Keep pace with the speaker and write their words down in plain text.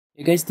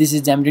Hey guys, this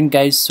is Xamarin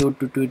guys. So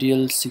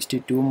tutorial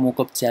 62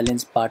 mockup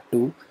challenge part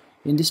 2.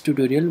 In this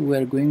tutorial we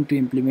are going to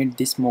implement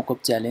this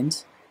mockup challenge.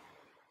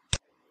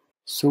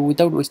 So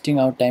without wasting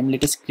our time,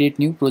 let us create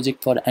new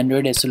project for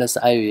Android as well as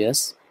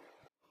iOS.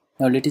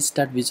 Now let us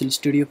start Visual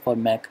Studio for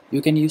Mac.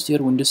 You can use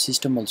your Windows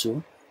system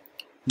also.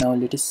 Now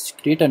let us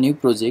create a new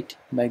project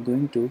by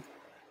going to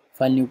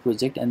File, New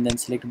Project, and then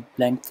select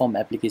Blank Form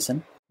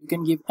Application. You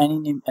can give any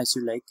name as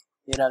you like.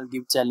 Here I'll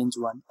give challenge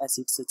 1 as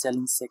it's a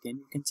challenge second.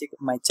 You can check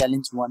my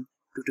challenge 1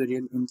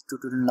 tutorial in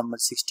tutorial number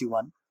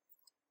 61.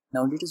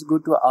 Now let us go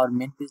to our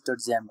main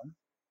page.xamarin.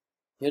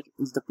 Here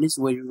is the place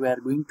where we are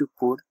going to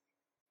code.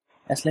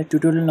 As like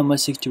tutorial number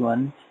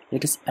 61,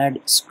 let us add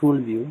scroll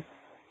view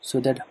so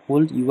that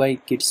whole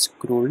UI gets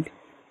scrolled.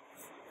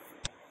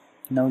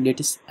 Now let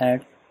us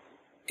add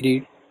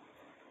grid,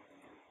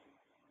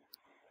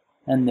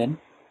 and then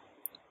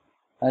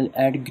I'll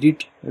add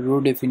grid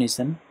row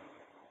definition.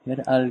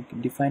 Here I'll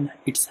define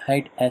its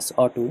height as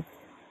auto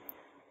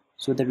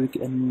so that we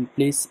can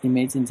place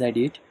image inside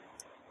it,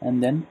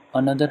 and then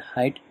another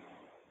height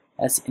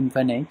as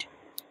infinite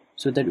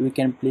so that we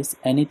can place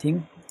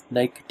anything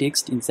like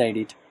text inside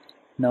it.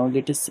 Now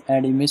let us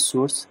add image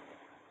source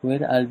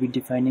where I'll be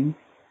defining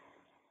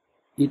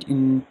it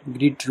in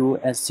grid row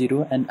as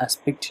 0 and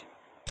aspect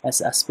as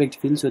aspect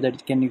fill so that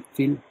it can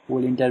fill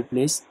whole entire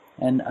place,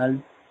 and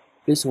I'll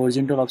place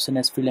horizontal option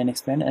as fill and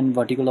expand and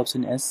vertical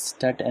option as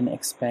start and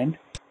expand.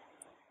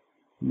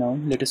 Now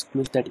let us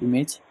close that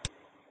image.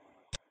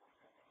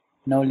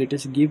 Now let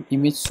us give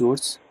image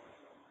source.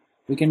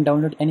 We can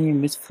download any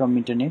image from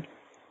internet,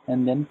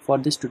 and then for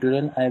this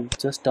tutorial I have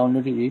just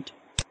downloaded it.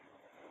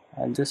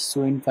 I'll just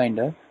show in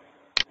Finder.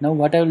 Now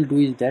what I will do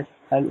is that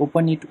I'll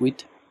open it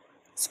with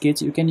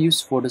Sketch. You can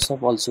use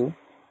Photoshop also.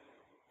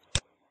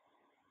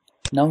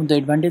 Now the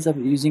advantage of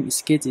using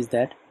Sketch is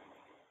that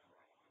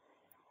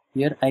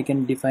here I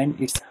can define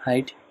its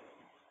height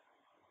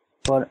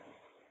for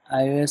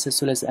iOS as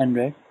well as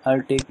Android.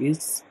 I'll take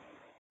is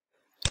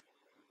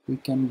we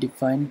can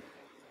define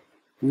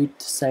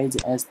width size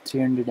as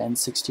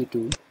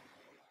 362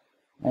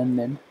 and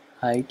then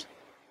height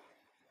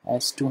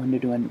as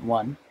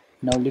 201.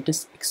 Now let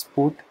us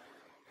export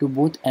to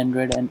both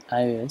Android and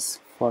iOS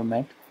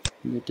format.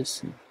 Let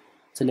us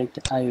select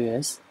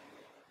iOS,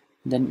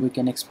 then we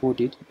can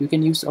export it. You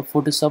can use a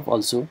Photoshop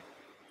also.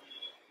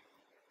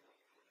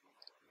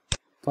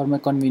 For my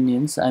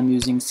convenience I am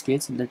using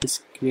Sketch. Let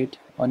us create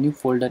a new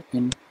folder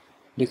in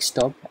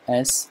desktop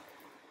as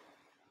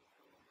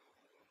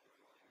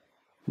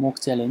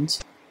mock challenge,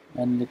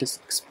 and let us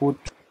export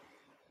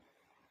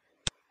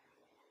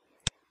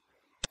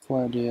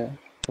for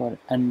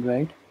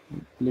Android.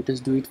 Let us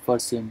do it for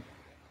same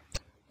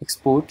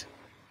export,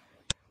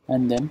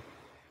 and then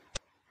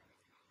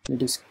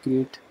let us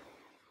create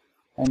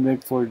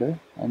Android folder,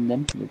 and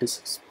then let us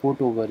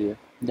export over here.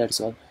 That's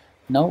all.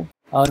 Now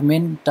our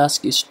main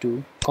task is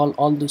to call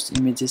all those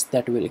images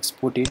that were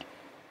exported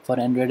for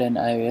Android and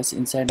iOS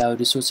inside our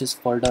resources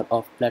folder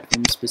of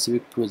platform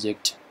specific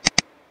project.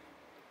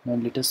 Now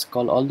let us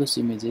call all those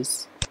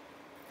images.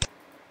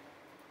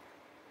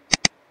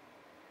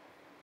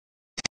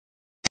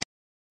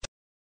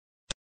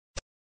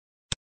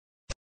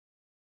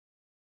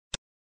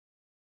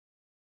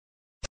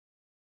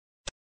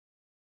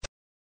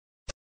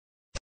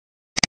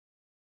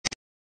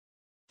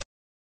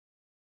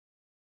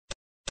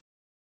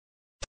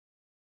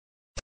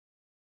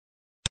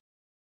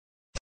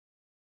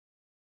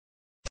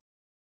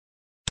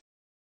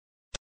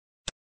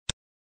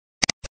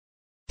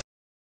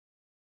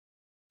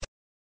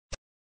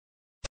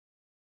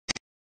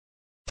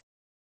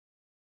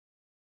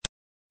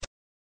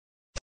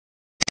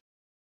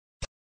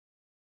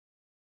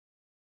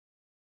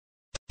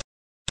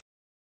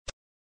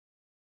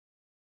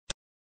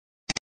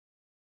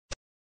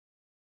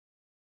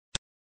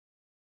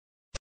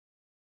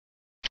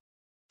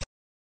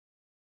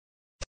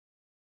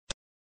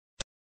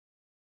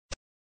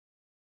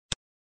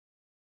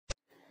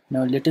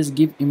 Now let us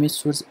give image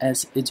source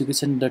as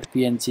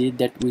education.png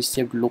that we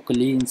saved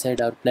locally inside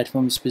our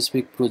platform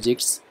specific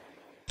projects.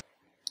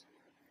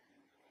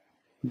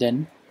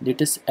 Then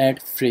let us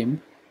add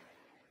frame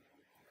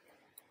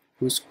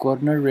whose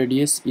corner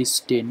radius is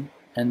 10,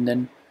 and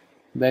then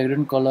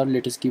background color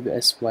let us give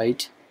as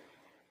white.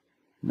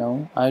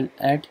 Now I'll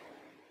add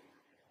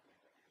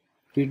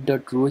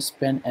grid.row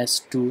span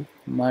as 2,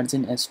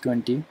 margin as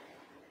 20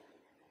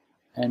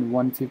 and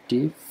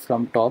 150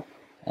 from top,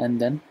 and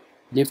then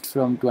left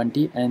from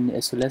 20 and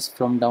as well as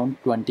from down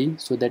 20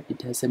 so that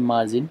it has a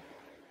margin.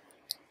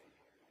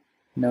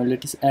 Now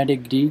let us add a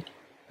grid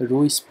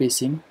row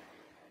spacing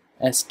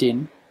as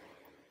 10,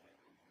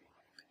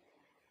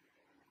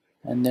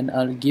 and then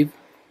I'll give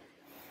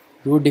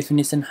row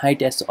definition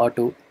height as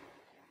auto.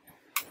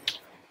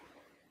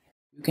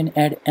 You can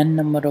add n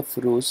number of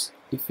rows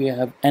if you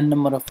have n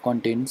number of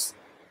contents.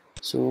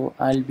 So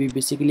I'll be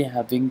basically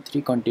having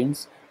 3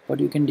 contents, but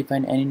you can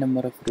define any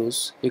number of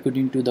rows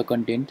according to the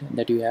content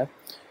that you have.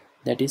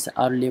 That is,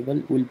 our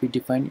label will be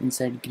defined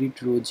inside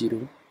grid row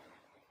 0.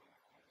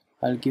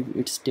 I'll give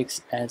its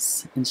text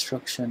as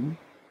instruction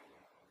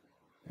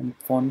and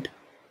font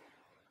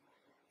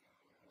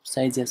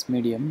size as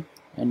medium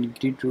and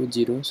grid row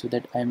 0, so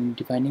that I'm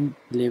defining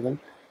label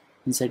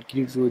inside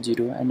grid row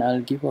 0, and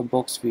I'll give a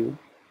box view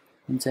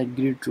inside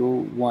grid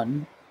row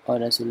 1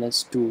 or as well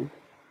as 2,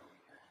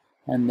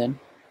 and then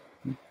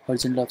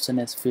horizontal option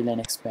as fill and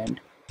expand,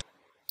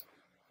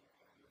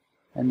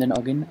 and then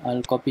again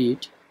I'll copy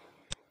it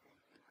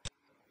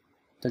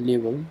the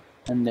label,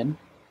 and then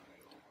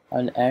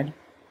I'll add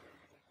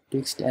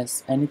text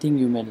as anything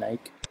you may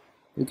like.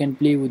 You can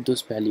play with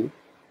those value.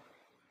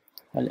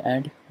 I'll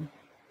add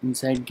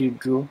inside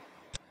grid row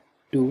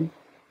 2,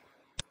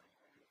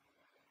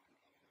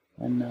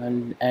 and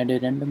I'll add a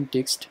random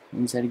text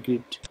inside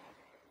grid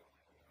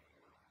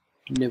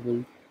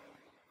label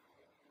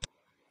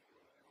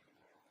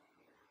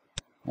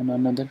and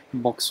another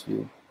box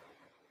view.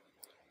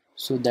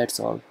 So that's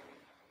all.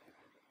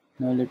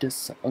 Now let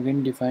us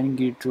again define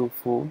grid row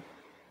 4.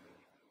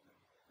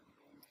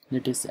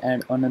 Let us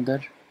add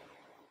another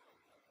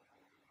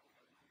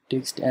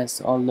text as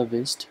all the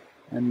best,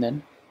 and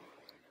then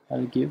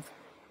I'll give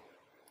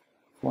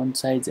font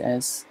size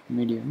as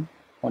medium,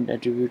 font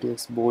attribute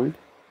as bold,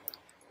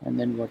 and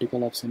then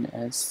vertical option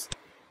as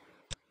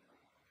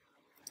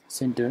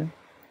center.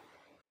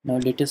 Now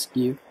let us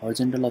give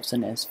horizontal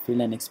option as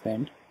fill and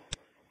expand,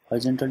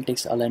 horizontal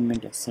text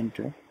alignment as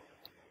center.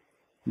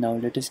 Now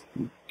let us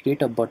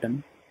create a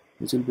button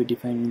which will be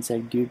defined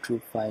inside grid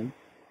row 5,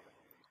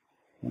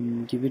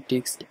 and give it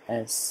text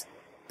as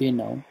pay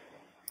now,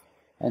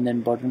 and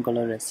then button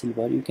color as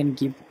silver. You can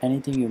give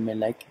anything you may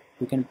like.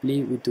 You can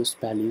play with those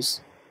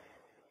values,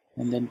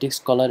 and then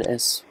text color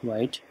as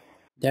white.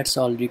 That's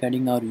all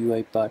regarding our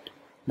UI part.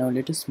 Now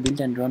let us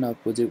build and run our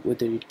project,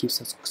 whether it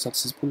gives us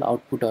successful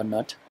output or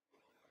not.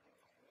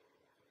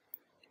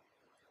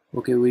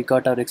 Okay, we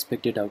got our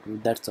expected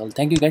output. That's all.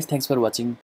 Thank you guys. Thanks for watching.